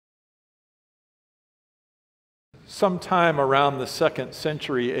sometime around the 2nd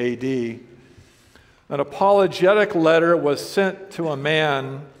century AD, an apologetic letter was sent to a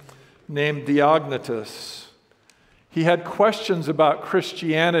man named Diognetus. He had questions about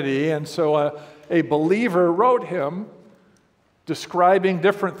Christianity, and so a believer wrote him describing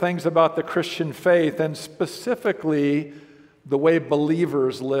different things about the Christian faith, and specifically the way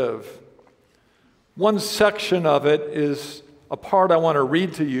believers live. One section of it is a part I want to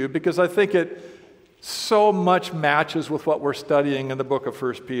read to you because I think it so much matches with what we're studying in the book of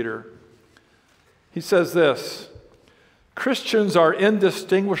 1 Peter. He says this: Christians are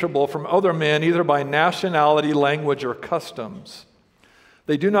indistinguishable from other men either by nationality, language, or customs.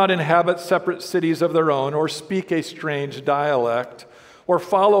 They do not inhabit separate cities of their own or speak a strange dialect or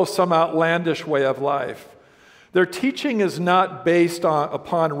follow some outlandish way of life. Their teaching is not based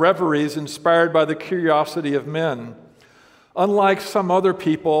upon reveries inspired by the curiosity of men. Unlike some other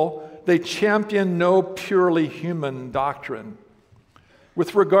people, they champion no purely human doctrine.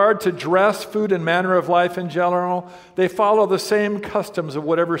 With regard to dress, food, and manner of life in general, they follow the same customs of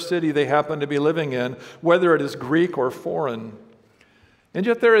whatever city they happen to be living in, whether it is Greek or foreign. And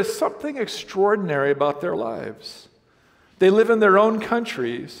yet there is something extraordinary about their lives. They live in their own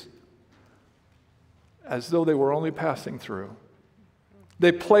countries as though they were only passing through.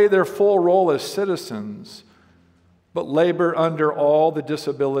 They play their full role as citizens, but labor under all the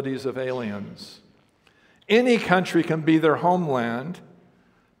disabilities of aliens. Any country can be their homeland,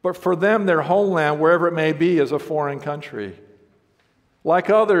 but for them, their homeland, wherever it may be, is a foreign country. Like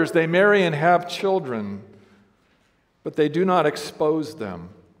others, they marry and have children, but they do not expose them.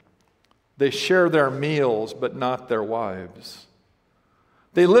 They share their meals, but not their wives.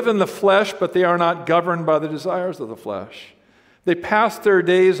 They live in the flesh, but they are not governed by the desires of the flesh. They pass their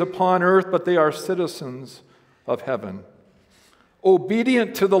days upon earth, but they are citizens of heaven.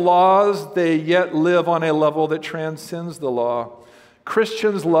 Obedient to the laws, they yet live on a level that transcends the law.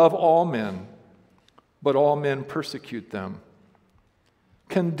 Christians love all men, but all men persecute them.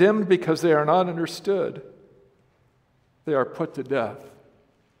 Condemned because they are not understood, they are put to death,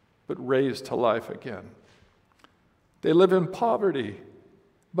 but raised to life again. They live in poverty,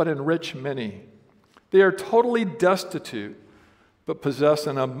 but enrich many. They are totally destitute, but possess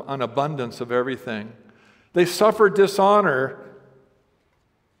an abundance of everything. They suffer dishonor,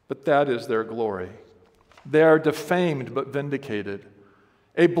 but that is their glory. They are defamed, but vindicated.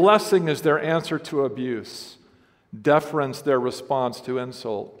 A blessing is their answer to abuse, deference their response to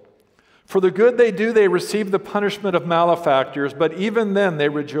insult. For the good they do, they receive the punishment of malefactors, but even then they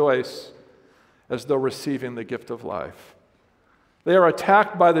rejoice as though receiving the gift of life. They are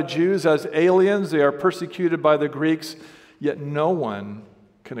attacked by the Jews as aliens. They are persecuted by the Greeks, yet no one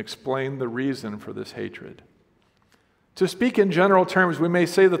can explain the reason for this hatred. To speak in general terms, we may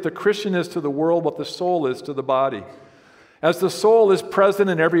say that the Christian is to the world what the soul is to the body. As the soul is present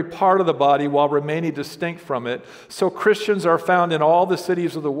in every part of the body while remaining distinct from it, so Christians are found in all the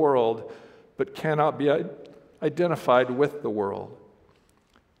cities of the world, but cannot be identified with the world.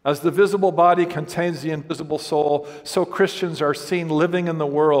 As the visible body contains the invisible soul, so Christians are seen living in the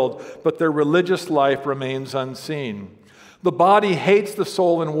world, but their religious life remains unseen. The body hates the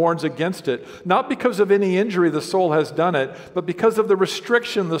soul and warns against it, not because of any injury the soul has done it, but because of the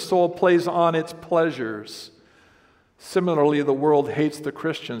restriction the soul plays on its pleasures. Similarly, the world hates the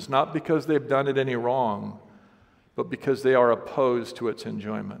Christians, not because they've done it any wrong, but because they are opposed to its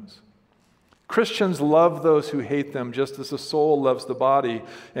enjoyments. Christians love those who hate them just as the soul loves the body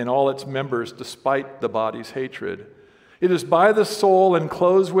and all its members despite the body's hatred. It is by the soul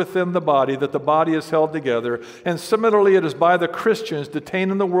enclosed within the body that the body is held together, and similarly it is by the Christians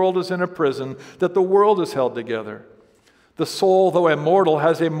detained in the world as in a prison that the world is held together. The soul, though immortal,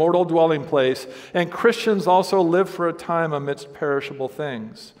 has a mortal dwelling place, and Christians also live for a time amidst perishable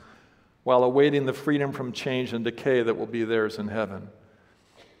things, while awaiting the freedom from change and decay that will be theirs in heaven.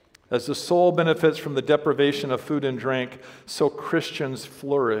 As the soul benefits from the deprivation of food and drink, so Christians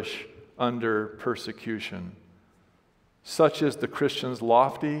flourish under persecution. Such is the Christian's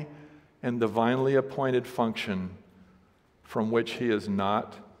lofty and divinely appointed function, from which he is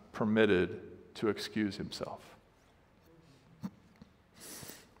not permitted to excuse himself.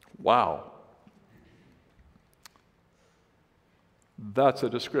 Wow. That's a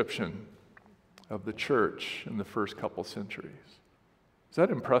description of the church in the first couple centuries. Is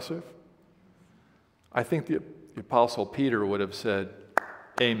that impressive? I think the Apostle Peter would have said,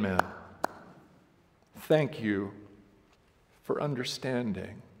 "Amen. Thank you for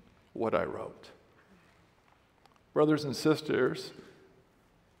understanding what I wrote." Brothers and sisters,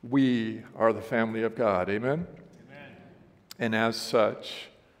 we are the family of God. Amen? Amen. And as such,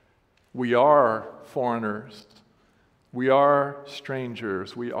 we are foreigners We are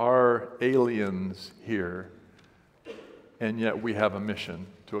strangers. We are aliens here. And yet we have a mission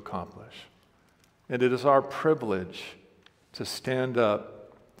to accomplish. And it is our privilege to stand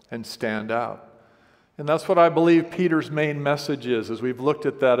up and stand out. And that's what I believe Peter's main message is, as we've looked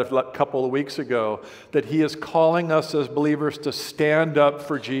at that a couple of weeks ago, that he is calling us as believers to stand up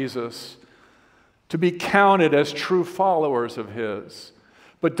for Jesus, to be counted as true followers of his.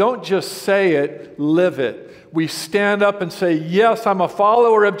 But don't just say it, live it. We stand up and say, yes, I'm a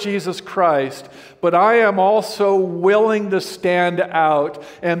follower of Jesus Christ, but I am also willing to stand out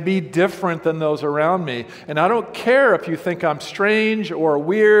and be different than those around me. And I don't care if you think I'm strange or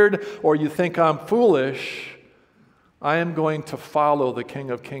weird or you think I'm foolish. I am going to follow the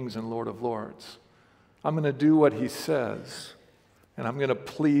King of Kings and Lord of Lords. I'm going to do what he says, and I'm going to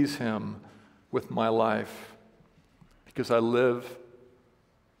please him with my life because I live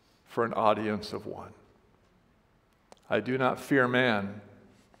for an audience of one. I do not fear man,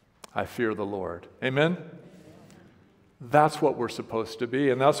 I fear the Lord. Amen? That's what we're supposed to be,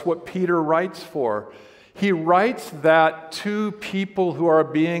 and that's what Peter writes for. He writes that to people who are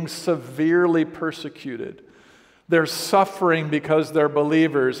being severely persecuted. They're suffering because they're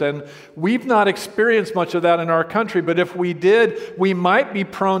believers, and we've not experienced much of that in our country, but if we did, we might be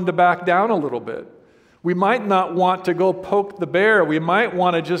prone to back down a little bit. We might not want to go poke the bear. We might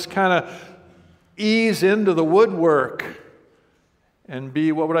want to just kind of ease into the woodwork and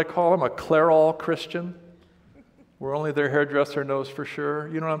be, what would I call them, a Clairol Christian, where only their hairdresser knows for sure.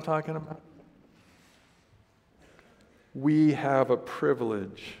 You know what I'm talking about? We have a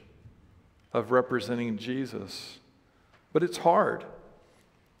privilege of representing Jesus, but it's hard.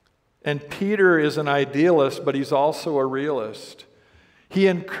 And Peter is an idealist, but he's also a realist. He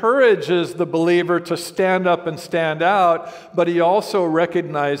encourages the believer to stand up and stand out, but he also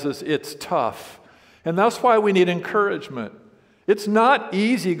recognizes it's tough. And that's why we need encouragement. It's not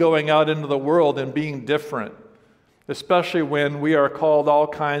easy going out into the world and being different, especially when we are called all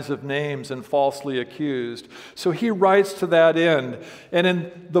kinds of names and falsely accused. So he writes to that end. And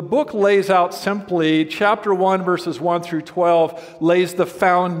in the book lays out simply, chapter 1, verses 1 through 12, lays the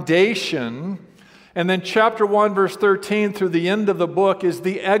foundation. And then chapter 1, verse 13 through the end of the book is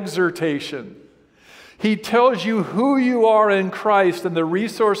the exhortation. He tells you who you are in Christ and the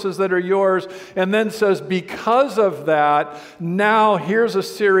resources that are yours, and then says, because of that, now here's a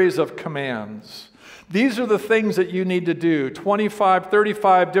series of commands. These are the things that you need to do. 25,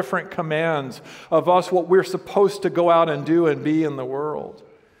 35 different commands of us, what we're supposed to go out and do and be in the world.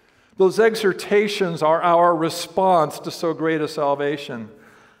 Those exhortations are our response to so great a salvation,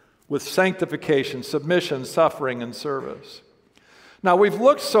 with sanctification, submission, suffering, and service. Now, we've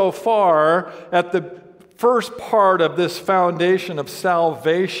looked so far at the first part of this foundation of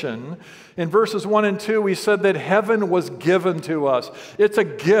salvation. In verses 1 and 2, we said that heaven was given to us. It's a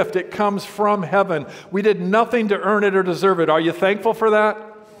gift. It comes from heaven. We did nothing to earn it or deserve it. Are you thankful for that?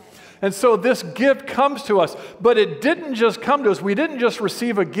 And so this gift comes to us, but it didn't just come to us. We didn't just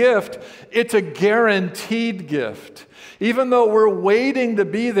receive a gift. It's a guaranteed gift. Even though we're waiting to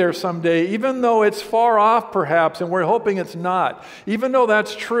be there someday, even though it's far off perhaps, and we're hoping it's not, even though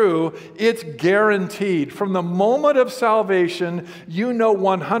that's true, it's guaranteed. From the moment of salvation, you know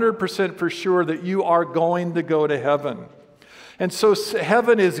 100% for sure that you are going to go to heaven. And so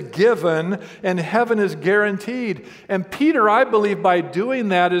heaven is given and heaven is guaranteed. And Peter, I believe, by doing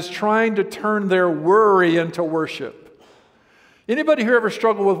that is trying to turn their worry into worship. Anybody here ever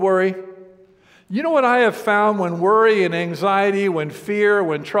struggle with worry? You know what I have found when worry and anxiety, when fear,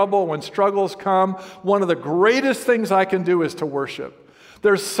 when trouble, when struggles come? One of the greatest things I can do is to worship.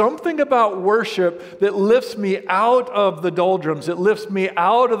 There's something about worship that lifts me out of the doldrums. It lifts me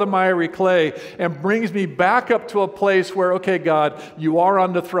out of the miry clay and brings me back up to a place where, okay, God, you are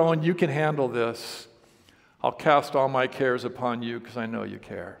on the throne. You can handle this. I'll cast all my cares upon you because I know you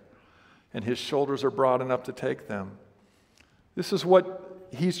care. And his shoulders are broad enough to take them. This is what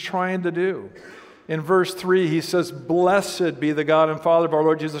he's trying to do. In verse 3, he says, "Blessed be the God and Father of our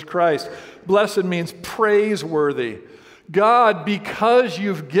Lord Jesus Christ." Blessed means praiseworthy. God, because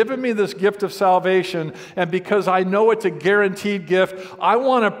you've given me this gift of salvation and because I know it's a guaranteed gift, I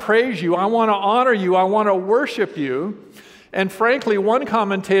want to praise you, I want to honor you, I want to worship you. And frankly, one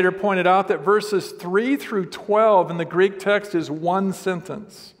commentator pointed out that verses 3 through 12 in the Greek text is one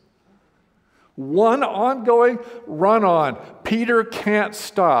sentence. One ongoing run-on. Peter can't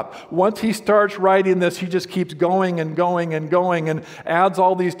stop. Once he starts writing this, he just keeps going and going and going and adds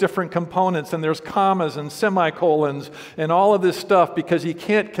all these different components, and there's commas and semicolons and all of this stuff because he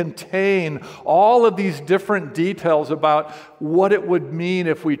can't contain all of these different details about what it would mean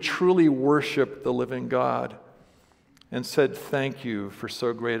if we truly worship the living God. and said, "Thank you for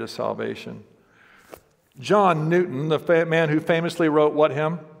so great a salvation." John Newton, the man who famously wrote what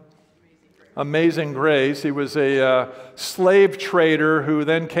hymn? Amazing Grace. He was a slave trader who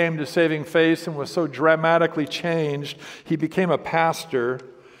then came to saving faith and was so dramatically changed, he became a pastor.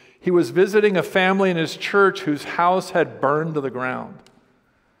 He was visiting a family in his church whose house had burned to the ground.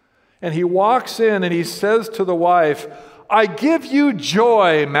 And he walks in and he says to the wife, "I give you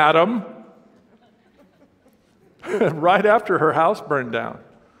joy, madam." Right after her house burned down.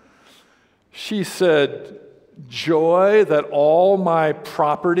 She said, "Joy that all my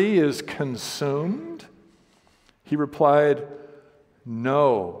property is consumed?" He replied,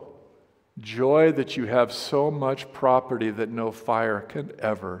 "No, joy that you have so much property that no fire can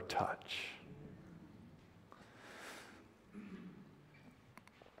ever touch."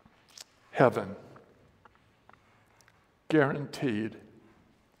 Heaven. Guaranteed.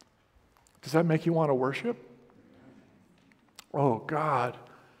 Does that make you want to worship? Oh, God,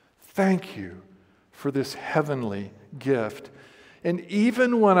 thank you for this heavenly gift. And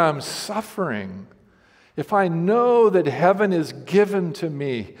even when I'm suffering, if I know that heaven is given to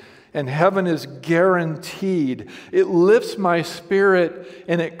me and heaven is guaranteed, it lifts my spirit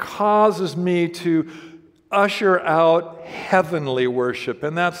and it causes me to usher out heavenly worship.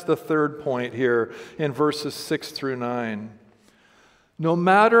 And that's the third point here in verses 6 through 9. No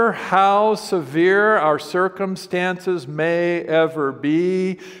matter how severe our circumstances may ever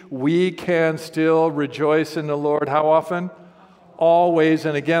be, we can still rejoice in the Lord. How often? Always.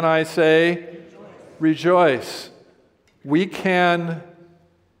 And again I say, rejoice. We can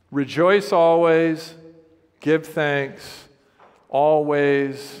rejoice always, give thanks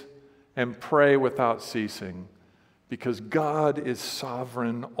always, and pray without ceasing, because God is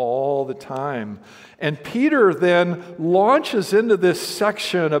sovereign all the time. And Peter then launches into this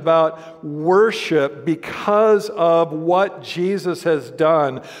section about worship because of what Jesus has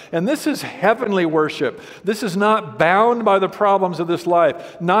done. And this is heavenly worship. This is not bound by the problems of this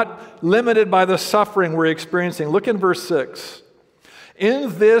life, not limited by the suffering we're experiencing. Look in verse 6.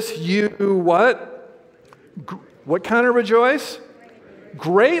 In this you what? What kind of rejoice?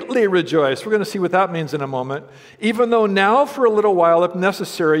 Greatly rejoice. We're going to see what that means in a moment. Even though now for a little while, if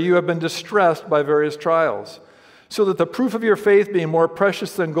necessary, you have been distressed by various trials, so that the proof of your faith, being more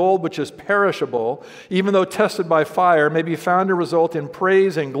precious than gold, which is perishable, even though tested by fire, may be found to result in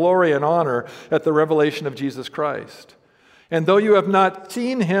praise and glory and honor at the revelation of Jesus Christ. And though you have not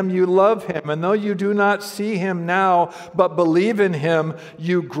seen him, you love him. And though you do not see him now, but believe in him,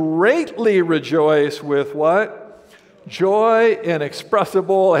 you greatly rejoice with what? Joy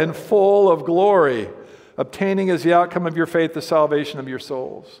inexpressible and full of glory, obtaining as the outcome of your faith the salvation of your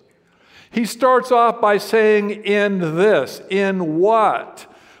souls. He starts off by saying, in this, in what?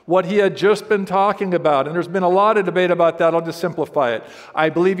 What he had just been talking about. And there's been a lot of debate about that. I'll just simplify it. I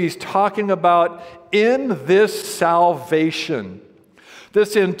believe he's talking about in this salvation.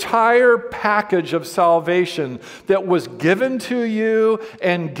 This entire package of salvation that was given to you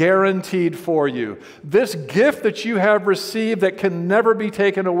and guaranteed for you. This gift that you have received that can never be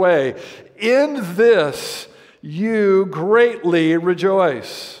taken away. In this you greatly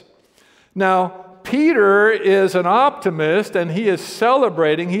rejoice. Now, Peter is an optimist and he is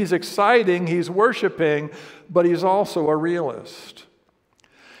celebrating, he's exciting, he's worshiping, but he's also a realist.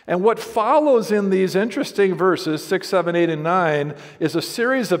 And what follows in these interesting verses, 6, 7, 8, and 9, is a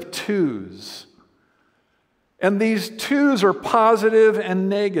series of twos. And these twos are positive and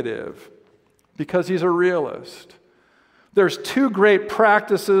negative because he's a realist. There's two great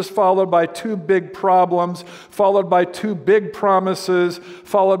practices followed by two big problems, followed by two big promises,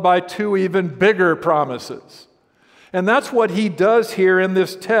 followed by two even bigger promises. And that's what he does here in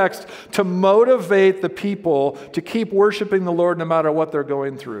this text to motivate the people to keep worshiping the Lord no matter what they're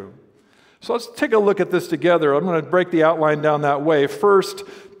going through. So let's take a look at this together. I'm going to break the outline down that way. First,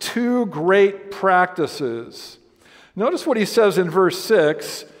 two great practices. Notice what he says in verse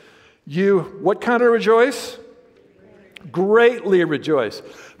 6. You, what kind of rejoice? Greatly rejoice.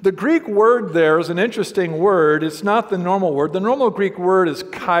 The Greek word there is an interesting word. It's not the normal word. The normal Greek word is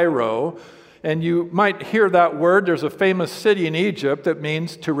kairo. And you might hear that word. There's a famous city in Egypt that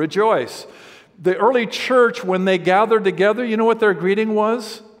means to rejoice. The early church, when they gathered together, you know what their greeting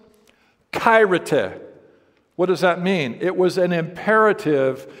was? Kairete. What does that mean? It was an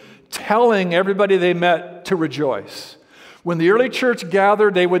imperative telling everybody they met to rejoice. When the early church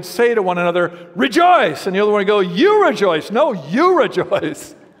gathered, they would say to one another, rejoice! And the other one would go, you rejoice! No, you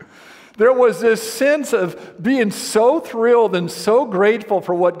rejoice! There was this sense of being so thrilled and so grateful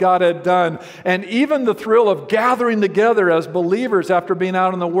for what God had done. And even the thrill of gathering together as believers after being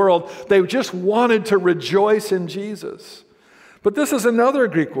out in the world, they just wanted to rejoice in Jesus. But this is another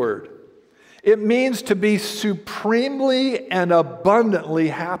Greek word. It means to be supremely and abundantly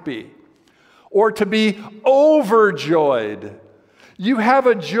happy, or to be overjoyed. You have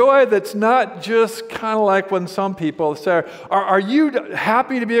a joy that's not just kind of like when some people say, are you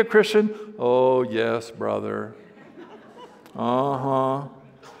happy to be a Christian? Oh, yes, brother.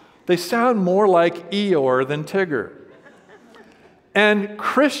 They sound more like Eeyore than Tigger. And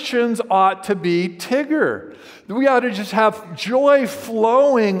Christians ought to be Tigger. We ought to just have joy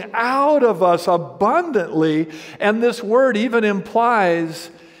flowing out of us abundantly. And this word even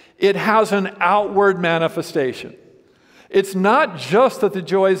implies it has an outward manifestation. It's not just that the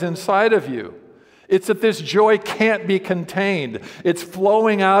joy is inside of you. It's that this joy can't be contained. It's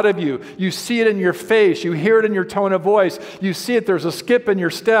flowing out of you. You see it in your face. You hear it in your tone of voice. You see it, there's a skip in your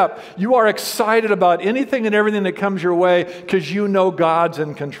step. You are excited about anything and everything that comes your way because you know God's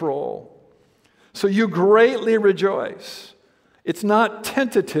in control. So you greatly rejoice. It's not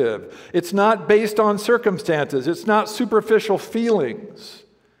tentative. It's not based on circumstances. It's not superficial feelings.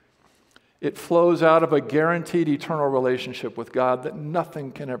 It flows out of a guaranteed eternal relationship with God that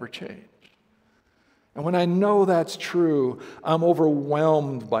nothing can ever change. And when I know that's true, I'm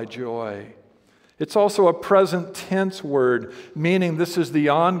overwhelmed by joy. It's also a present tense word, meaning this is the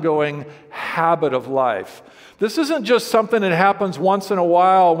ongoing habit of life. This isn't just something that happens once in a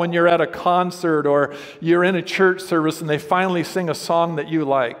while when you're at a concert or you're in a church service and they finally sing a song that you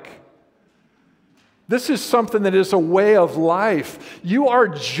like. This is something that is a way of life. You are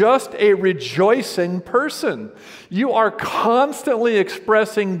just a rejoicing person. You are constantly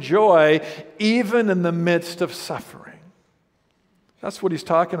expressing joy even in the midst of suffering. That's what he's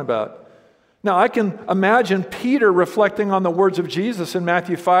talking about. Now, I can imagine Peter reflecting on the words of Jesus in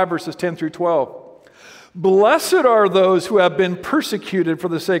Matthew 5, verses 10 through 12. Blessed are those who have been persecuted for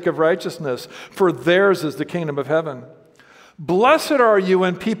the sake of righteousness, for theirs is the kingdom of heaven. Blessed are you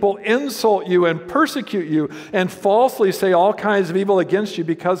when people insult you and persecute you and falsely say all kinds of evil against you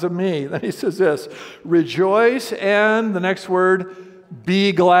because of me. Then he says this, rejoice, and the next word,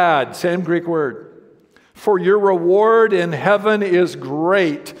 be glad. Same Greek word. For your reward in heaven is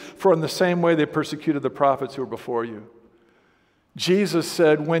great, for in the same way they persecuted the prophets who were before you. Jesus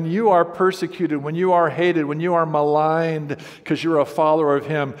said, when you are persecuted, when you are hated, when you are maligned because you're a follower of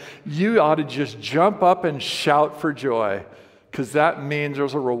him, you ought to just jump up and shout for joy, because that means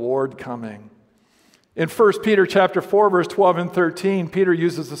there's a reward coming. In 1 Peter chapter 4, verse 12 and 13, Peter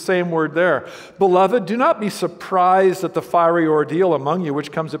uses the same word there. Beloved, do not be surprised at the fiery ordeal among you,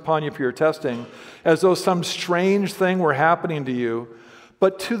 which comes upon you for your testing, as though some strange thing were happening to you.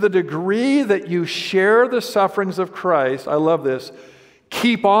 But to the degree that you share the sufferings of Christ, I love this,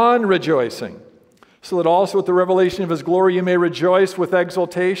 keep on rejoicing, so that also with the revelation of his glory you may rejoice with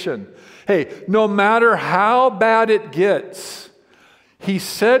exultation. Hey, no matter how bad it gets, he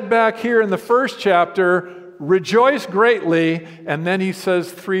said back here in the first chapter, rejoice greatly, and then he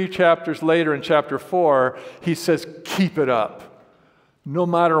says 3 chapters later in chapter 4, he says, keep it up. No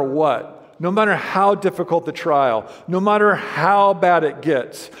matter what, no matter how difficult the trial, no matter how bad it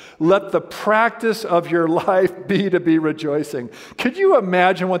gets, let the practice of your life be to be rejoicing. Could you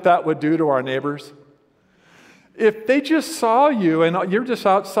imagine what that would do to our neighbors? If they just saw you and you're just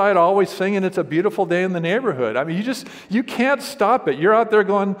outside always singing, it's a beautiful day in the neighborhood. I mean, you can't stop it. You're out there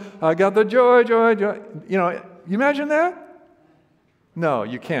going, I got the joy, joy, joy. You know, you imagine that? No,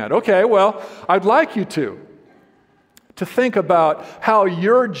 you can't. Okay, well, I'd like you to think about how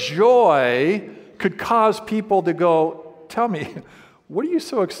your joy could cause people to go, tell me, what are you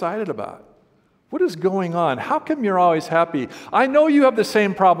so excited about? What is going on? How come you're always happy? I know you have the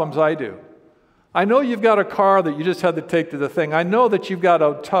same problems I do. I know you've got a car that you just had to take to the thing. I know that you've got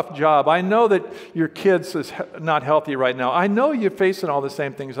a tough job. I know that your kids is not healthy right now. I know you're facing all the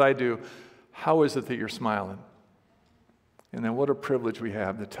same things I do. How is it that you're smiling? And then what a privilege we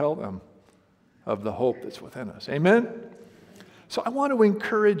have to tell them of the hope that's within us. Amen? So I want to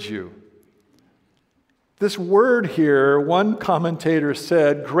encourage you. This word here, one commentator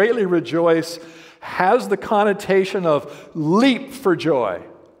said, greatly rejoice, has the connotation of leap for joy.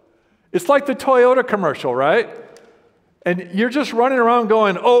 It's like the Toyota commercial, right? And you're just running around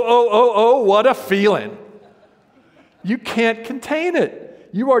going, oh, what a feeling. You can't contain it.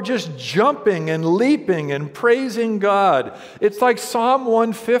 You are just jumping and leaping and praising God. It's like Psalm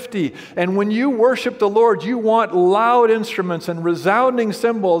 150. And when you worship the Lord, you want loud instruments and resounding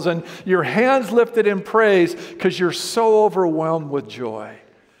cymbals and your hands lifted in praise because you're so overwhelmed with joy.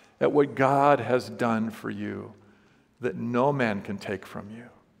 at what God has done for you that no man can take from you.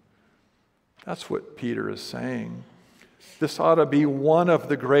 That's what Peter is saying. This ought to be one of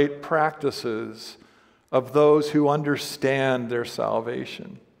the great practices of those who understand their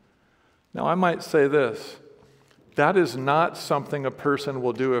salvation. Now, I might say this. That is not something a person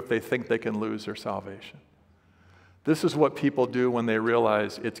will do if they think they can lose their salvation. This is what people do when they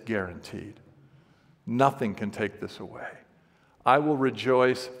realize it's guaranteed. Nothing can take this away. I will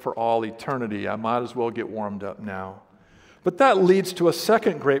rejoice for all eternity. I might as well get warmed up now. But that leads to a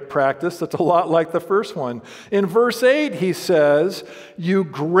second great practice that's a lot like the first one. In verse 8, he says, you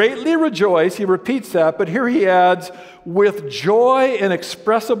greatly rejoice. He repeats that, but here he adds, with joy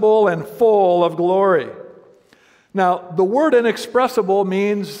inexpressible and full of glory. Now, the word inexpressible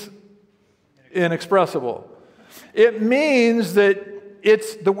means inexpressible. It means that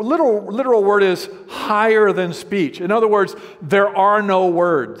the literal word is higher than speech. In other words, there are no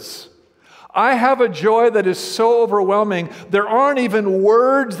words. I have a joy that is so overwhelming, there aren't even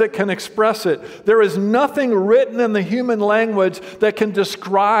words that can express it. There is nothing written in the human language that can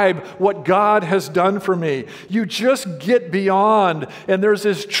describe what God has done for me. You just get beyond, and there's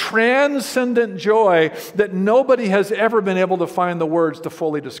this transcendent joy that nobody has ever been able to find the words to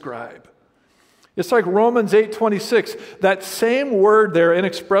fully describe. It's like Romans 8:26. That same word there,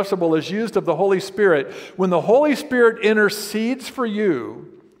 inexpressible, is used of the Holy Spirit. When the Holy Spirit intercedes for you,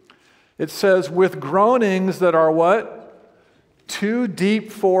 it says, with groanings that are what? Too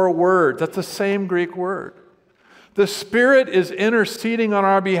deep for words. That's the same Greek word. The Spirit is interceding on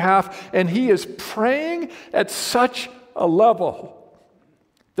our behalf, and He is praying at such a level.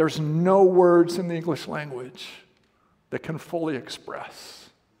 There's no words in the English language that can fully express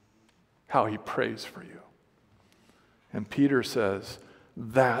how He prays for you. And Peter says,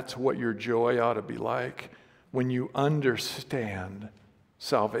 that's what your joy ought to be like when you understand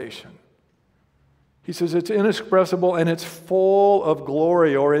salvation. He says it's inexpressible and it's full of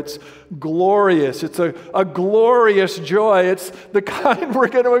glory, or it's glorious. It's a glorious joy. It's the kind we're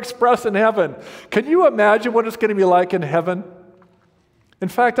going to express in heaven. Can you imagine what it's going to be like in heaven? In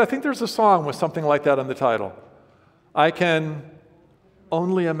fact, I think there's a song with something like that in the title. I can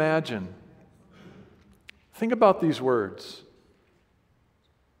only imagine. Think about these words.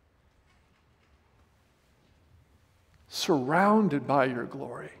 Surrounded by your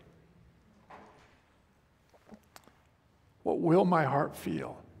glory. What will my heart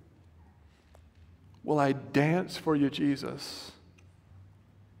feel? Will I dance for you, Jesus?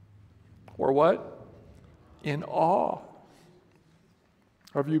 Or what? In awe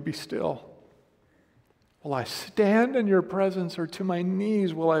of you be still. Will I stand in your presence, or to my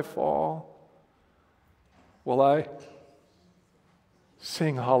knees will I fall? Will I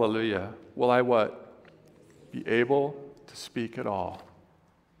sing hallelujah? Will I what? Be able to speak at all?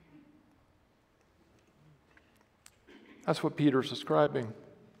 That's what Peter's describing.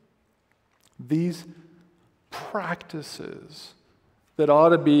 These practices that ought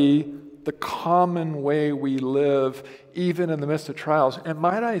to be the common way we live, even in the midst of trials. And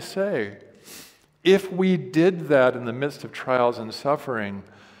might I say, if we did that in the midst of trials and suffering,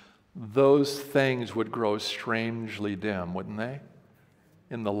 those things would grow strangely dim, wouldn't they?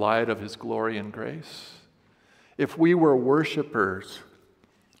 In the light of His glory and grace. If we were worshipers,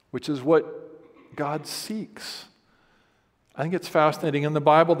 which is what God seeks. I think it's fascinating. In the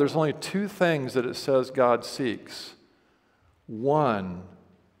Bible, there's only two things that it says God seeks. One,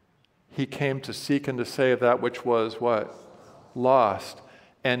 He came to seek and to save that which was what? Lost.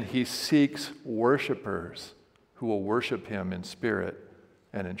 And He seeks worshipers who will worship Him in spirit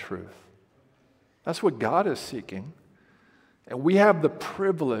and in truth. That's what God is seeking. And we have the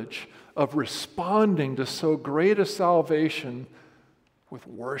privilege of responding to so great a salvation with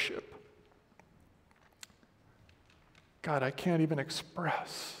worship. God, I can't even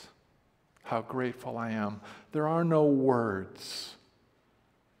express how grateful I am. There are no words,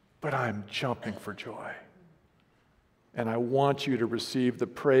 but I'm jumping for joy. And I want you to receive the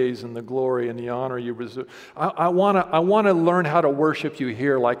praise and the glory and the honor you reserve. I want to learn how to worship you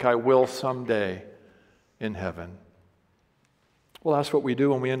here like I will someday in heaven. Well, that's what we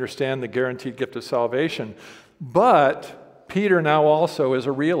do when we understand the guaranteed gift of salvation. But Peter now also is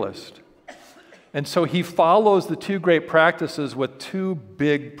a realist. And so he follows the two great practices with two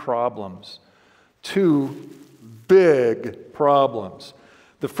big problems. Two big problems.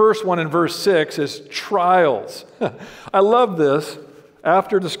 The first one in verse 6 is trials. I love this.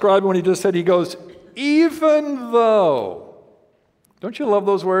 After describing what he just said, he goes, even though. Don't you love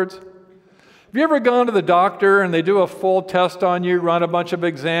those words? Have you ever gone to the doctor and they do a full test on you, run a bunch of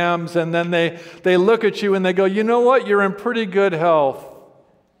exams, and then they look at you and they go, you know what, you're in pretty good health.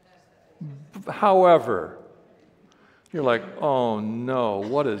 However, you're like, oh no,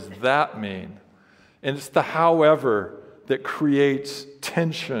 what does that mean? And it's the however that creates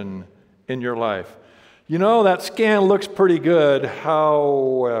tension in your life. You know, that scan looks pretty good,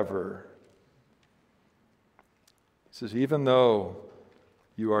 however. It says, even though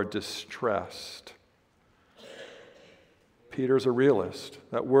you are distressed. Peter's a realist.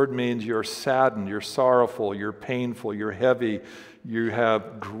 That word means you're saddened, you're sorrowful, you're painful, you're heavy, you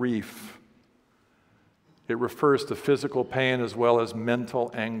have grief. It refers to physical pain as well as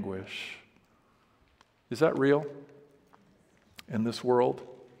mental anguish. Is that real in this world?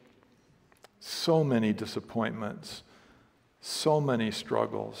 So many disappointments, so many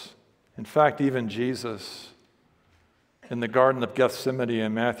struggles. In fact, even Jesus in the Garden of Gethsemane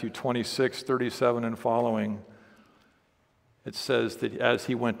in Matthew 26, 37 and following, it says that as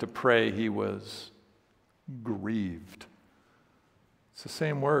he went to pray, he was grieved. It's the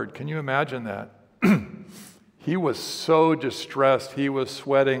same word. Can you imagine that? He was so distressed, he was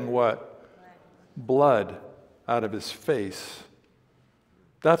sweating what? Blood out of his face.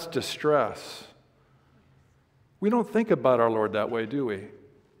 That's distress. We don't think about our Lord that way, do we?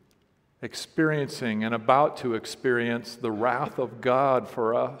 Experiencing and about to experience the wrath of God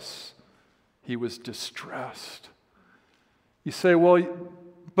for us. He was distressed. You say, well,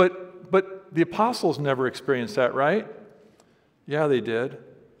 but the apostles never experienced that, right? Yeah, they did.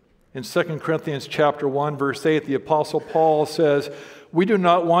 In 2 Corinthians chapter 1, verse 8, the apostle Paul says, we do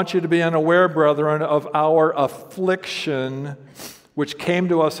not want you to be unaware, brethren, of our affliction which came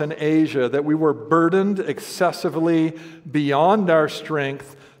to us in Asia, that we were burdened excessively beyond our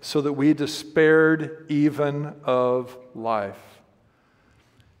strength, so that we despaired even of life.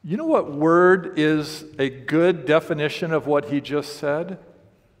 You know what word is a good definition of what he just said?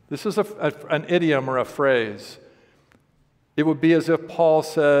 This is an idiom or a phrase. It would be as if Paul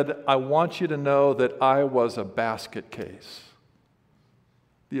said, I want you to know that I was a basket case.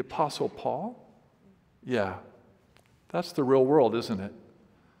 The Apostle Paul? Yeah, that's the real world, isn't it?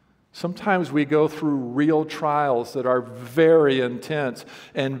 Sometimes we go through real trials that are very intense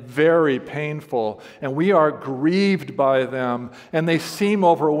and very painful, and we are grieved by them, and they seem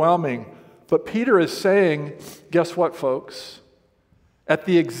overwhelming. But Peter is saying, guess what, folks? At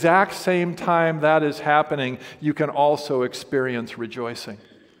the exact same time that is happening, you can also experience rejoicing.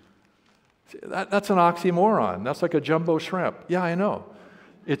 That's an oxymoron. That's like a jumbo shrimp. Yeah, I know.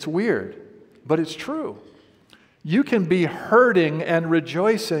 It's weird, but it's true. You can be hurting and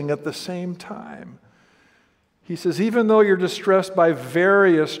rejoicing at the same time. He says, even though you're distressed by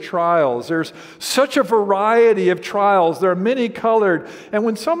various trials, there's such a variety of trials. They're many colored. And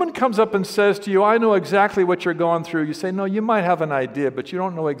when someone comes up and says to you, I know exactly what you're going through, you say, no, you might have an idea, but you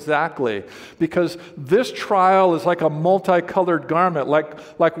don't know exactly. Because this trial is like a multicolored garment,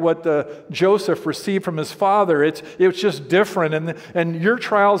 like what Joseph received from his father. It's just different. And your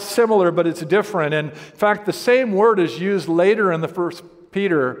trial's similar, but it's different. And in fact, the same word is used later in the 1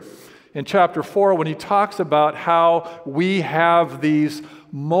 Peter in chapter 4, when he talks about how we have these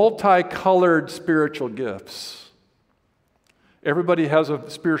multicolored spiritual gifts. Everybody has a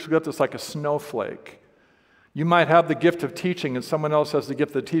spiritual gift that's like a snowflake. You might have the gift of teaching and someone else has the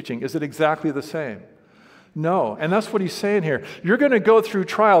gift of teaching. Is it exactly the same? No. And that's what he's saying here. You're going to go through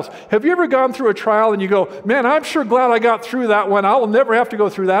trials. Have you ever gone through a trial and you go, man, I'm sure glad I got through that one. I will never have to go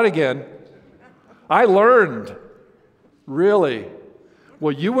through that again. I learned. Really?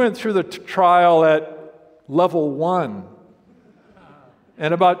 Well, you went through the trial at level 1.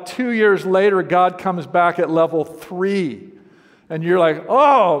 And about 2 years later, God comes back at level 3. And you're like,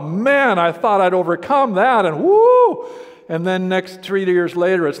 oh, man, I thought I'd overcome that. And woo! And then next 3 years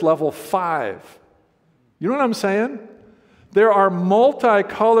later, it's level 5. You know what I'm saying? There are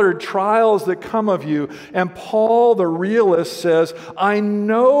multicolored trials that come of you. And Paul, the realist, says, I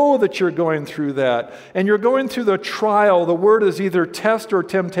know that you're going through that. And you're going through the trial. The word is either test or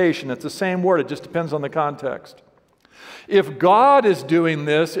temptation. It's the same word. It just depends on the context. If God is doing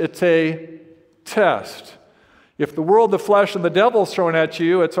this, it's a test. If the world, the flesh, and the devil is thrown at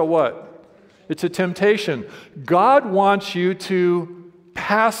you, it's a what? It's a temptation. God wants you to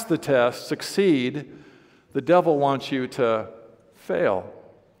pass the test, succeed. The devil wants you to fail.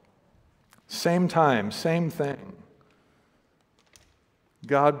 Same time, same thing.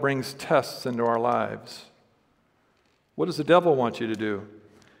 God brings tests into our lives. What does the devil want you to do?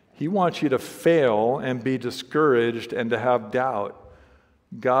 He wants you to fail and be discouraged and to have doubt.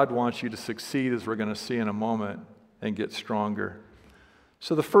 God wants you to succeed, as we're going to see in a moment, and get stronger.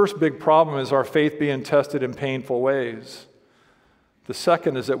 So the first big problem is our faith being tested in painful ways. The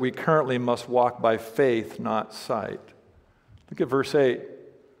second is that we currently must walk by faith, not sight. Look at verse 8.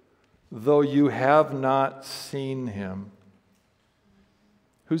 though you have not seen him.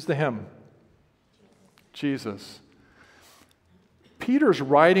 Who's the him? Jesus. Peter's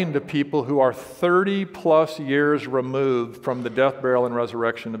writing to people who are 30 plus years removed from the death, burial, and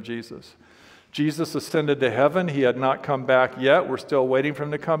resurrection of Jesus. Jesus ascended to heaven. He had not come back yet. We're still waiting for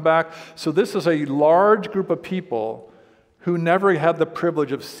him to come back. So this is a large group of people who never had the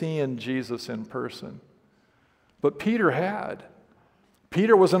privilege of seeing Jesus in person. But Peter had.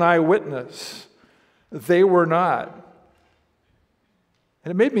 Peter was an eyewitness. They were not.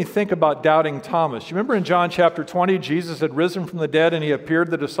 And it made me think about doubting Thomas. You remember in John chapter 20, Jesus had risen from the dead and he appeared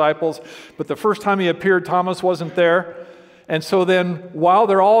to the disciples. But the first time he appeared, Thomas wasn't there. And so then while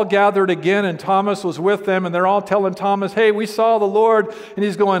they're all gathered again and Thomas was with them and they're all telling Thomas, hey, we saw the Lord. And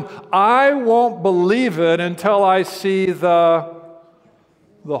he's going, I won't believe it until I see the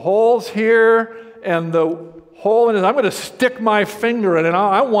holes here and the hole in it. I'm going to stick my finger in it.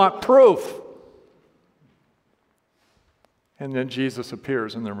 I want proof. And then Jesus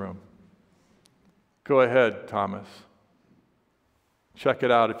appears in the room. Go ahead, Thomas. Check it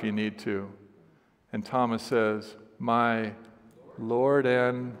out if you need to. And Thomas says, my Lord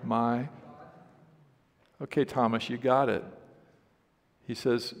and my... Okay, Thomas, you got it. He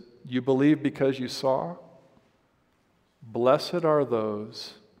says, you believe because you saw? Blessed are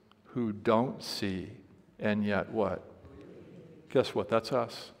those who don't see and yet what? Guess what? That's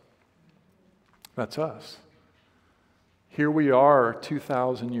us. That's us. Here we are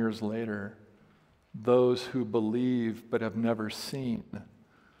 2,000 years later, those who believe but have never seen.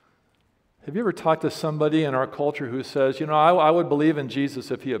 Have you ever talked to somebody in our culture who says, I would believe in Jesus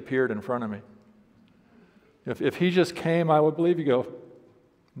if he appeared in front of me? If he just came, I would believe. You go,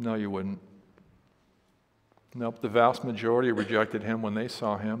 no, you wouldn't. Nope, the vast majority rejected him when they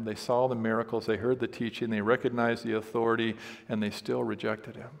saw him. They saw the miracles, they heard the teaching, they recognized the authority, and they still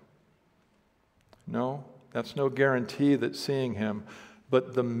rejected him. No. That's no guarantee that seeing him,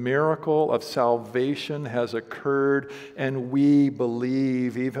 but the miracle of salvation has occurred and we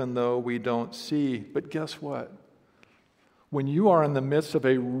believe even though we don't see. But guess what? When you are in the midst of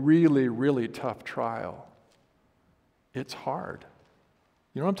a really, really tough trial, it's hard.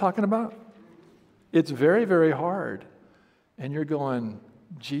 You know what I'm talking about? It's very, very hard. And you're going,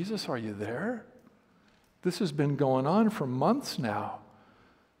 Jesus, are you there? This has been going on for months now.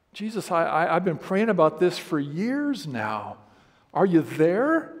 Jesus, I've been praying about this for years now. Are you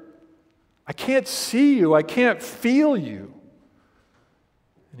there? I can't see you. I can't feel you.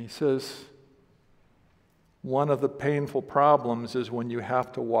 And he says, one of the painful problems is when you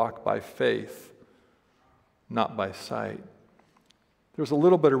have to walk by faith, not by sight. There's a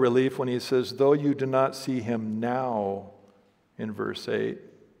little bit of relief when he says, though you do not see him now, in verse 8.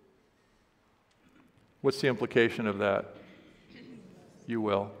 What's the implication of that? You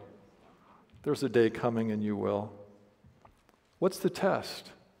will. There's a day coming and you will. What's the test?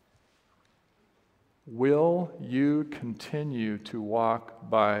 Will you continue to walk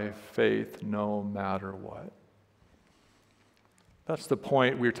by faith no matter what? That's the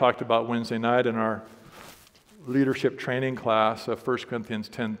point we talked about Wednesday night in our leadership training class of 1 Corinthians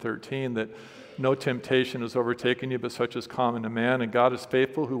 10:13, that no temptation has overtaken you but such as common to man, and God is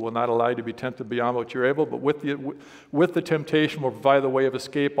faithful, who will not allow you to be tempted beyond what you're able, but with the temptation will provide the way of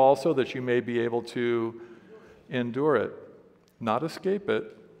escape also, that you may be able to endure it. Not escape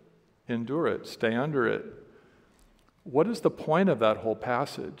it, endure it, stay under it. What is the point of that whole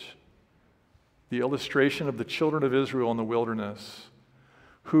passage? The illustration of the children of Israel in the wilderness,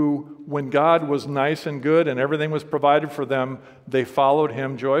 who, when God was nice and good and everything was provided for them, they followed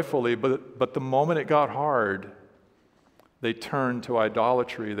him joyfully. But the moment it got hard, they turned to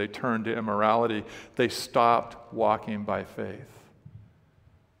idolatry. They turned to immorality. They stopped walking by faith.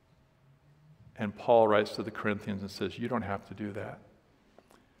 And Paul writes to the Corinthians and says, you don't have to do that.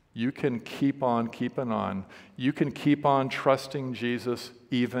 You can keep on keeping on. You can keep on trusting Jesus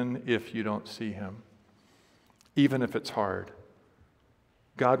even if you don't see him, even if it's hard.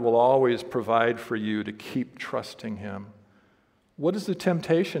 God will always provide for you to keep trusting him. What is the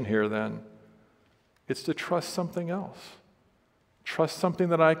temptation here then? It's to trust something else. Trust something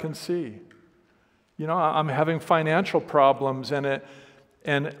that I can see. I'm having financial problems, and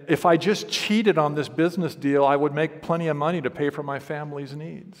if I just cheated on this business deal, I would make plenty of money to pay for my family's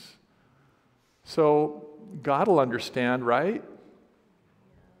needs. So God will understand, right?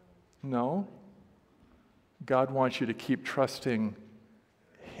 No. God wants you to keep trusting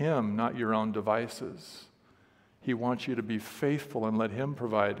him, not your own devices. He wants you to be faithful and let him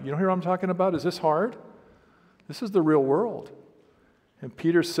provide. You know who I'm talking about? Is this hard? This is the real world. And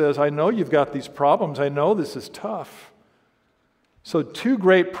Peter says, I know you've got these problems. I know this is tough. So two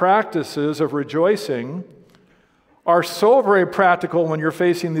great practices of rejoicing are so very practical when you're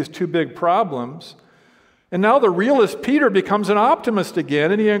facing these two big problems. And now the realist Peter becomes an optimist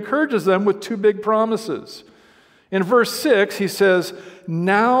again, and he encourages them with two big promises. In verse 6, he says,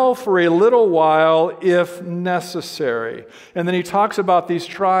 now for a little while, if necessary. And then he talks about these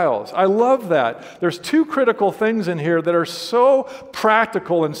trials. I love that. There's two critical things in here that are so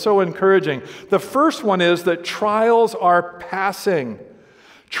practical and so encouraging. The first one is that trials are passing.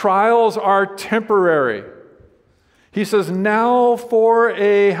 Trials are temporary. He says, now for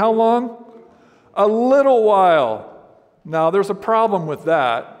how long? A little while. Now, there's a problem with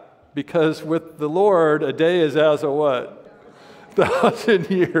that. Because with the Lord, a day is as a what? 1,000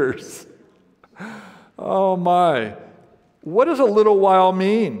 years. Oh my. What does a little while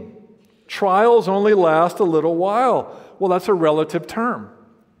mean? Trials only last a little while. Well, that's a relative term.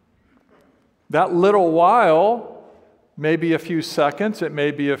 That little while may be a few seconds, it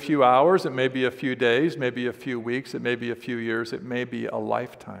may be a few hours, it may be a few days, maybe a few weeks, it may be a few years, it may be a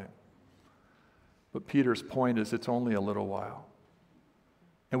lifetime. But Peter's point is it's only a little while.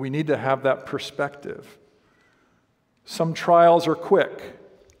 And we need to have that perspective. Some trials are quick.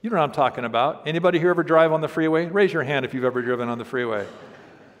 You know what I'm talking about. Anybody here ever drive on the freeway? Raise your hand if you've ever driven on the freeway.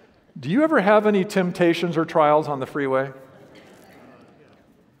 Do you ever have any temptations or trials on the freeway?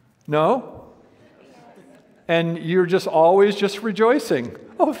 No? And you're just always just rejoicing.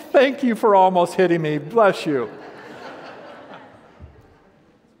 Oh, thank you for almost hitting me. Bless you.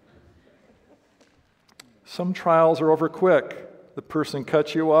 Some trials are over quick. The person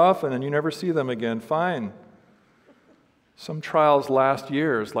cuts you off and then you never see them again. Fine. Some trials last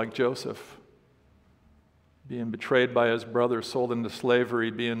years, like Joseph. Being betrayed by his brothers, sold into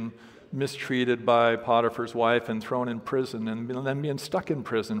slavery, being mistreated by Potiphar's wife and thrown in prison, and then being stuck in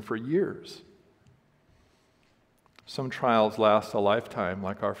prison for years. Some trials last a lifetime,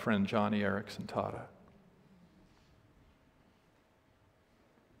 like our friend Johnny Erickson Tata.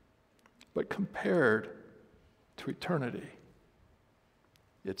 But compared to eternity,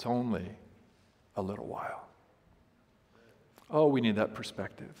 it's only a little while. Oh, we need that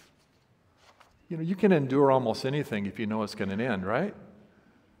perspective. You know, you can endure almost anything if you know it's going to end, right?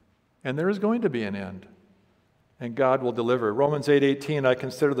 And there is going to be an end. And God will deliver. Romans 8:18, I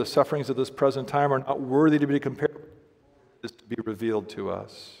consider the sufferings of this present time are not worthy to be compared with this to be revealed to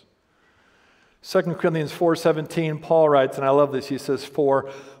us. 2 Corinthians 4:17, Paul writes, and I love this, he says, for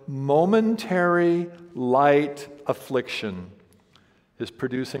momentary light affliction is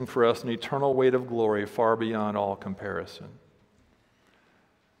producing for us an eternal weight of glory far beyond all comparison.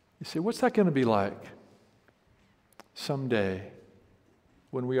 You say, what's that going to be like? Someday,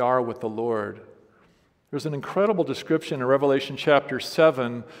 when we are with the Lord. There's an incredible description in Revelation chapter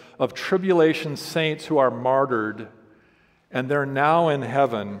 7 of tribulation saints who are martyred, and they're now in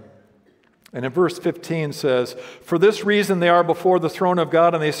heaven. And in verse 15 says, for this reason they are before the throne of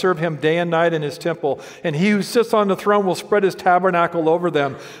God, and they serve him day and night in his temple. And he who sits on the throne will spread his tabernacle over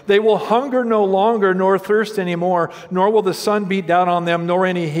them. They will hunger no longer, nor thirst anymore, nor will the sun beat down on them, nor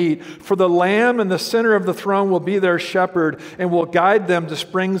any heat. For the Lamb in the center of the throne will be their shepherd, and will guide them to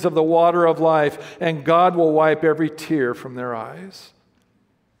springs of the water of life, and God will wipe every tear from their eyes.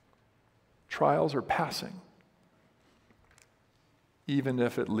 Trials are passing. Even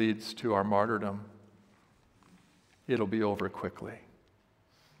if it leads to our martyrdom, it'll be over quickly.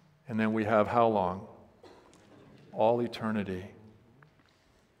 And then we have how long? All eternity.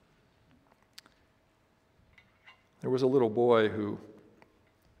 There was a little boy who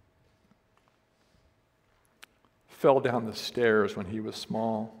fell down the stairs when he was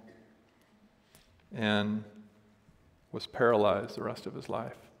small and was paralyzed the rest of his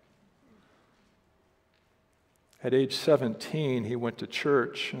life. At age 17, he went to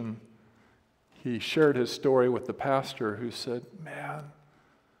church and he shared his story with the pastor, who said, man,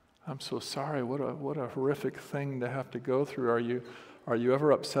 I'm so sorry. What a horrific thing to have to go through. Are you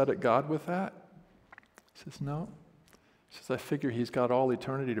ever upset at God with that? He says, no. He says, I figure he's got all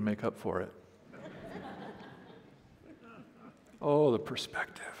eternity to make up for it. Oh, the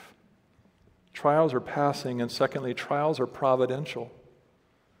perspective. Trials are passing, and secondly, trials are providential.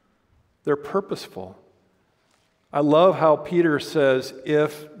 They're purposeful. I love how Peter says,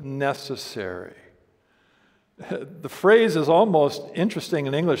 if necessary. The phrase is almost interesting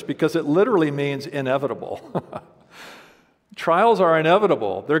in English because it literally means inevitable. Trials are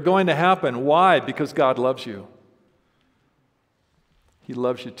inevitable. They're going to happen. Why? Because God loves you. He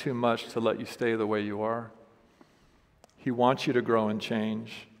loves you too much to let you stay the way you are. He wants you to grow and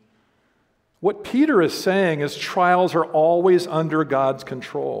change. What Peter is saying is trials are always under God's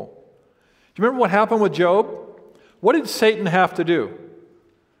control. Do you remember what happened with Job? What did Satan have to do?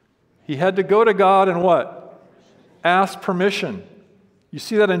 He had to go to God and what? Ask permission. You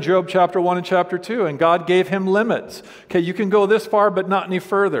see that in Job chapter 1 and chapter 2, and God gave him limits. Okay, you can go this far, but not any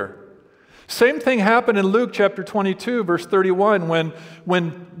further. Same thing happened in Luke chapter 22, verse 31,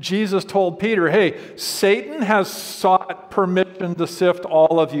 when Jesus told Peter, hey, Satan has sought permission to sift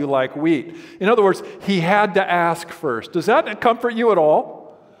all of you like wheat. In other words, he had to ask first. Does that comfort you at all?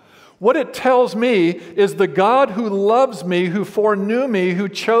 What it tells me is the God who loves me, who foreknew me, who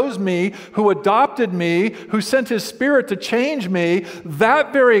chose me, who adopted me, who sent his Spirit to change me,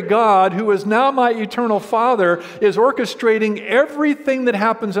 that very God who is now my eternal Father is orchestrating everything that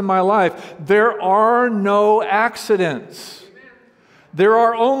happens in my life. There are no accidents. There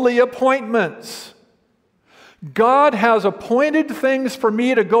are only appointments. God has appointed things for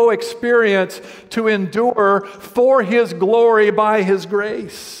me to go experience, to endure for his glory by his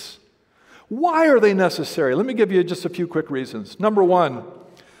grace. Why are they necessary? Let me give you just a few quick reasons. Number one,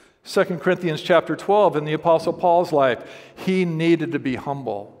 2 Corinthians chapter 12, in the Apostle Paul's life, he needed to be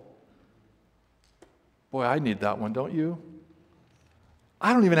humble. Boy, I need that one, don't you?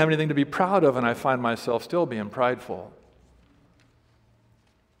 I don't even have anything to be proud of, and I find myself still being prideful.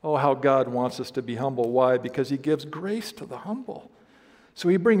 Oh, how God wants us to be humble. Why? Because he gives grace to the humble. So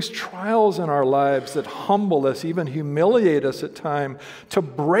he brings trials in our lives that humble us, even humiliate us at times, to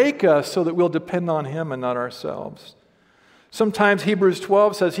break us so that we'll depend on him and not ourselves. Sometimes Hebrews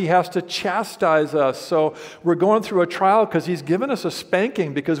 12 says he has to chastise us. So we're going through a trial because he's given us a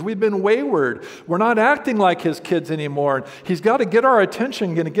spanking because we've been wayward. We're not acting like his kids anymore. He's got to get our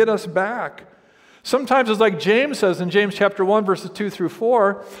attention and get us back. Sometimes it's like James says in James chapter 1, verses 2 through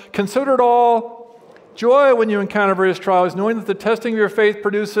 4, consider it all joy when you encounter various trials, knowing that the testing of your faith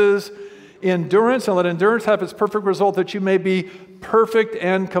produces endurance, and let endurance have its perfect result, that you may be perfect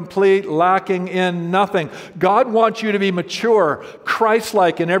and complete, lacking in nothing. God wants you to be mature,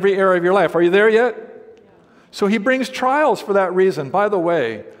 Christ-like in every area of your life. Are you there yet? So he brings trials for that reason. By the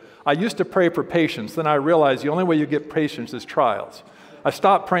way, I used to pray for patience. Then I realized the only way you get patience is trials. I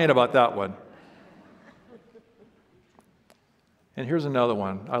stopped praying about that one. And here's another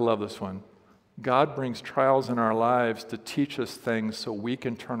one. I love this one. God brings trials in our lives to teach us things so we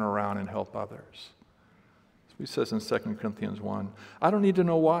can turn around and help others. He says in 2 Corinthians 1, I don't need to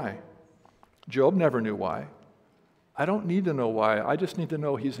know why. Job never knew why. I don't need to know why. I just need to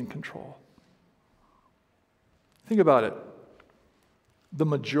know he's in control. Think about it. The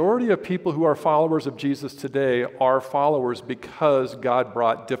majority of people who are followers of Jesus today are followers because God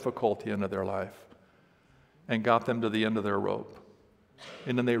brought difficulty into their life and got them to the end of their rope.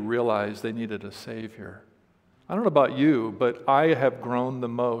 And then they realized they needed a Savior. I don't know about you, but I have grown the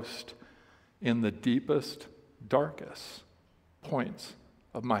most in the deepest, darkest points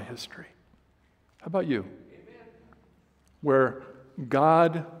of my history. How about you? Amen. Where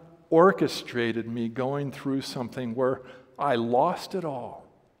God orchestrated me going through something where I lost it all,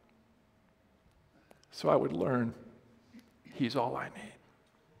 so I would learn he's all I need.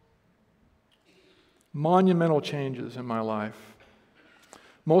 Monumental changes in my life.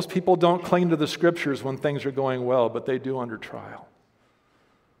 Most people don't cling to the scriptures when things are going well, but they do under trial.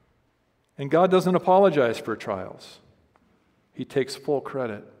 And God doesn't apologize for trials. He takes full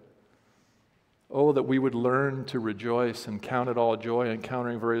credit. Oh, that we would learn to rejoice and count it all joy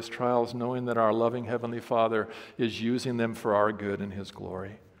encountering various trials, knowing that our loving Heavenly Father is using them for our good and his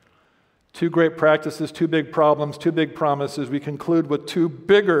glory. Two great practices, two big problems, two big promises. We conclude with two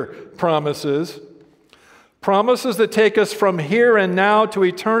bigger promises. Promises that take us from here and now to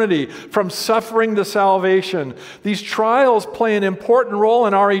eternity, from suffering to salvation. These trials play an important role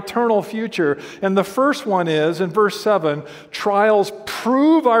in our eternal future. And the first one is, in verse 7, trials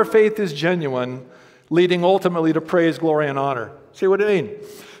prove our faith is genuine, leading ultimately to praise, glory, and honor. See what I mean?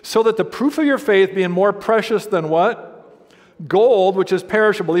 So that the proof of your faith, being more precious than what? Gold, which is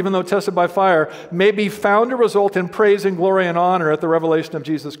perishable, even though tested by fire, may be found to result in praise and glory and honor at the revelation of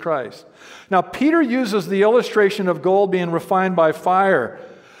Jesus Christ. Now, Peter uses the illustration of gold being refined by fire.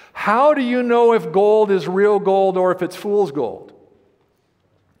 How do you know if gold is real gold or if it's fool's gold?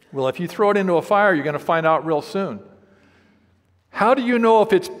 Well, if you throw it into a fire, you're going to find out real soon. How do you know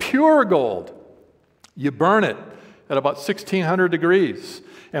if it's pure gold? You burn it at about 1600 degrees.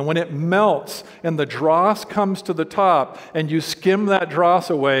 And when it melts and the dross comes to the top and you skim that dross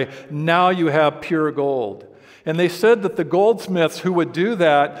away, now you have pure gold. And they said that the goldsmiths who would do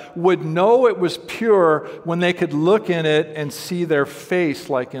that would know it was pure when they could look in it and see their face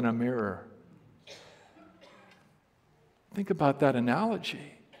like in a mirror. Think about that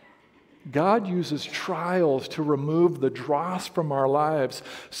analogy. God uses trials to remove the dross from our lives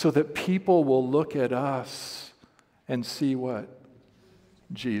so that people will look at us and see what?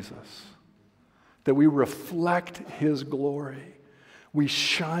 Jesus. That we reflect his glory. We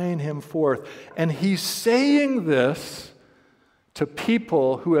shine him forth. And he's saying this to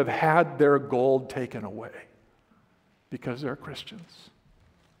people who have had their gold taken away because they're Christians.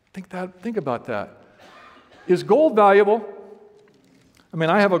 Think about that. Is gold valuable? I mean,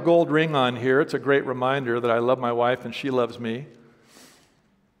 I have a gold ring on here. It's a great reminder that I love my wife and she loves me.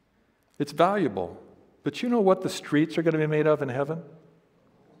 It's valuable. But you know what the streets are going to be made of in heaven?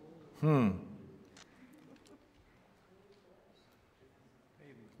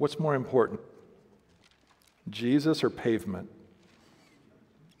 What's more important? Jesus or pavement?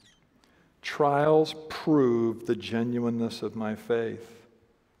 Trials prove the genuineness of my faith.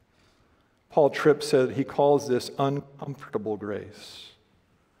 Paul Tripp said he calls this uncomfortable grace.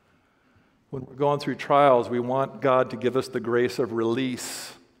 When we're going through trials, we want God to give us the grace of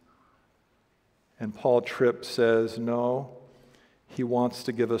release. And Paul Tripp says, no, he wants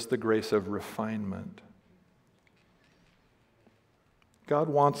to give us the grace of refinement. God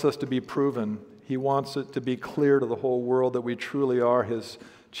wants us to be proven. He wants it to be clear to the whole world that we truly are his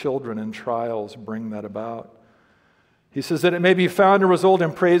children, and trials bring that about. He says that it may be found to result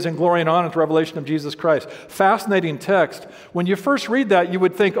in praise and glory and honor at the revelation of Jesus Christ. Fascinating text. When you first read that, you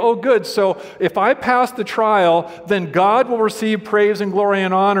would think, oh, good, so if I pass the trial, then God will receive praise and glory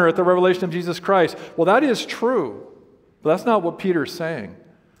and honor at the revelation of Jesus Christ. Well, that is true, but that's not what Peter's saying.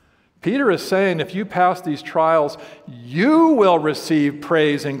 Peter is saying if you pass these trials, you will receive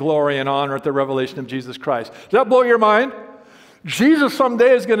praise and glory and honor at the revelation of Jesus Christ. Does that blow your mind? Jesus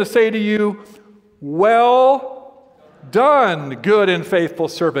someday is going to say to you, well done, good and faithful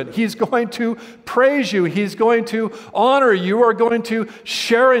servant. He's going to praise you. He's going to honor you. You are going to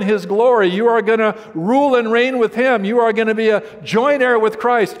share in his glory. You are going to rule and reign with him. You are going to be a joint heir with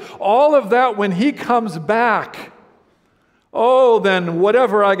Christ. All of that when he comes back. Oh, then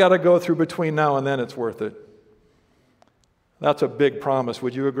whatever I got to go through between now and then, it's worth it. That's a big promise.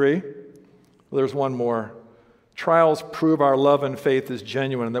 Would you agree? Well, there's one more. Trials prove our love and faith is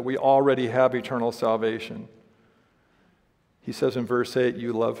genuine and that we already have eternal salvation. He says in verse 8,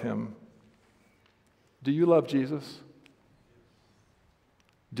 you love him. Do you love Jesus?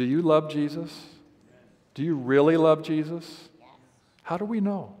 Do you love Jesus? Do you really love Jesus? How do we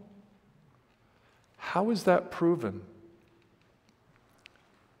know? How is that proven?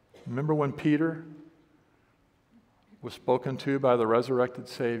 Remember when Peter was spoken to by the resurrected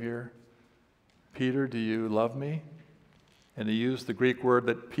Savior? Peter, do you love me? And he used the Greek word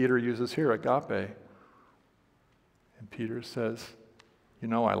that Peter uses here, agape. And Peter says, you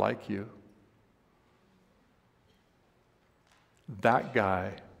know, I like you. That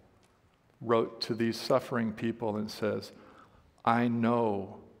guy wrote to these suffering people and says, I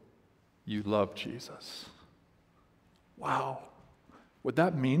know you love Jesus. Wow. Would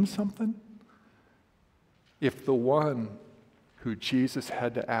that mean something? If the one who Jesus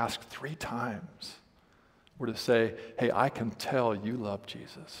had to ask 3 times were to say, hey, I can tell you love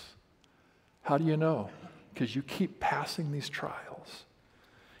Jesus. How do you know? Because you keep passing these trials.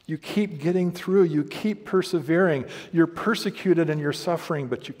 You keep getting through. You keep persevering. You're persecuted and you're suffering,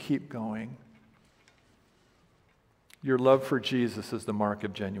 but you keep going. Your love for Jesus is the mark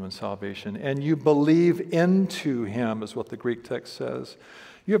of genuine salvation. And you believe into him, is what the Greek text says.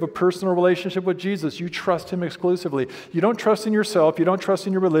 You have a personal relationship with Jesus. You trust him exclusively. You don't trust in yourself. You don't trust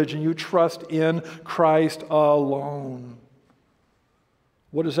in your religion. You trust in Christ alone.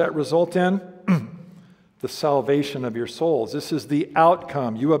 What does that result in? The salvation of your souls. This is the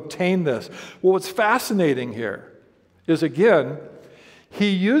outcome. You obtain this. Well, what's fascinating here is, again, he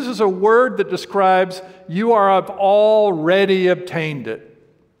uses a word that describes you have already obtained it.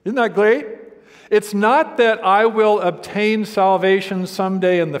 Isn't that great? It's not that I will obtain salvation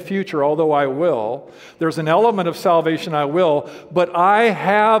someday in the future, although I will. There's an element of salvation I will, but I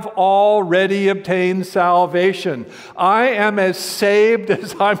have already obtained salvation. I am as saved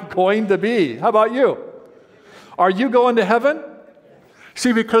as I'm going to be. How about you? Are you going to heaven?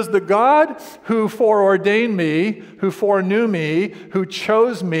 See, because the God who foreordained me, who foreknew me, who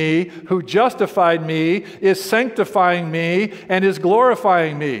chose me, who justified me, is sanctifying me and is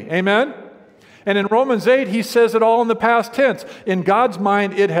glorifying me. Amen? And in Romans 8, he says it all in the past tense. In God's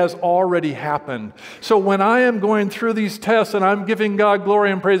mind, it has already happened. So when I am going through these tests and I'm giving God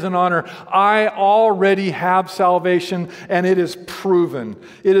glory and praise and honor, I already have salvation, and it is proven.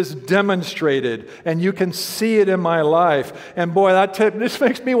 It is demonstrated, and you can see it in my life. And boy, this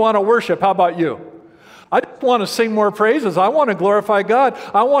makes me want to worship. How about you? I just want to sing more praises. I want to glorify God.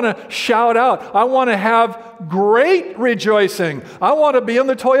 I want to shout out. I want to have great rejoicing. I want to be in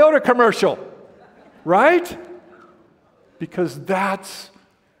the Toyota commercial. Right? because that's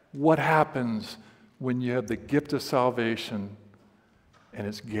what happens when you have the gift of salvation and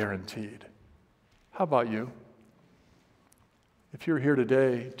it's guaranteed. How about you? If you're here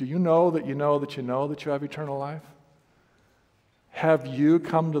today, do you know that you know that you know that you have eternal life? Have you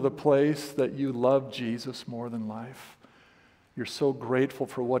come to the place that you love Jesus more than life? You're so grateful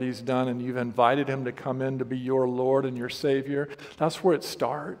for what he's done, and you've invited him to come in to be your Lord and your Savior. That's where it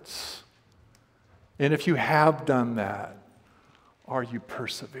starts. And if you have done that, are you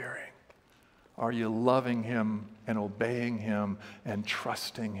persevering? Are you loving him and obeying him and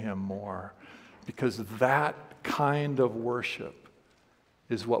trusting him more? Because that kind of worship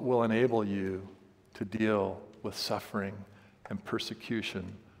is what will enable you to deal with suffering and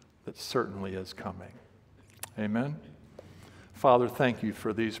persecution that certainly is coming. Amen? Father, thank you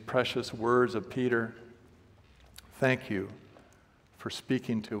for these precious words of Peter. Thank you for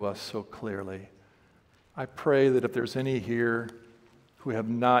speaking to us so clearly. I pray that if there's any here who have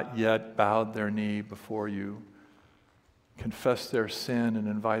not yet bowed their knee before you, confessed their sin and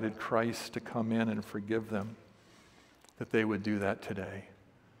invited Christ to come in and forgive them, that they would do that today.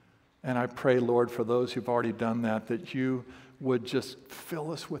 And I pray, Lord, for those who've already done that, that you would just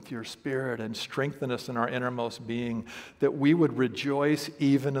fill us with your Spirit and strengthen us in our innermost being, that we would rejoice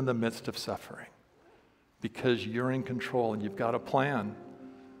even in the midst of suffering, because you're in control and you've got a plan.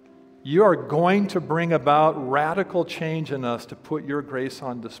 You are going to bring about radical change in us to put your grace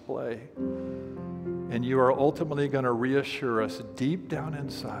on display. And you are ultimately going to reassure us deep down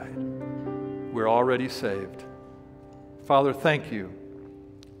inside, we're already saved. Father, thank you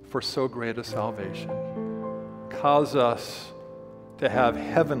for so great a salvation. Cause us to have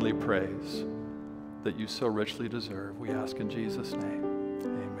heavenly praise that you so richly deserve. We ask in Jesus' name.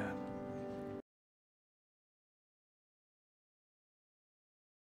 Amen.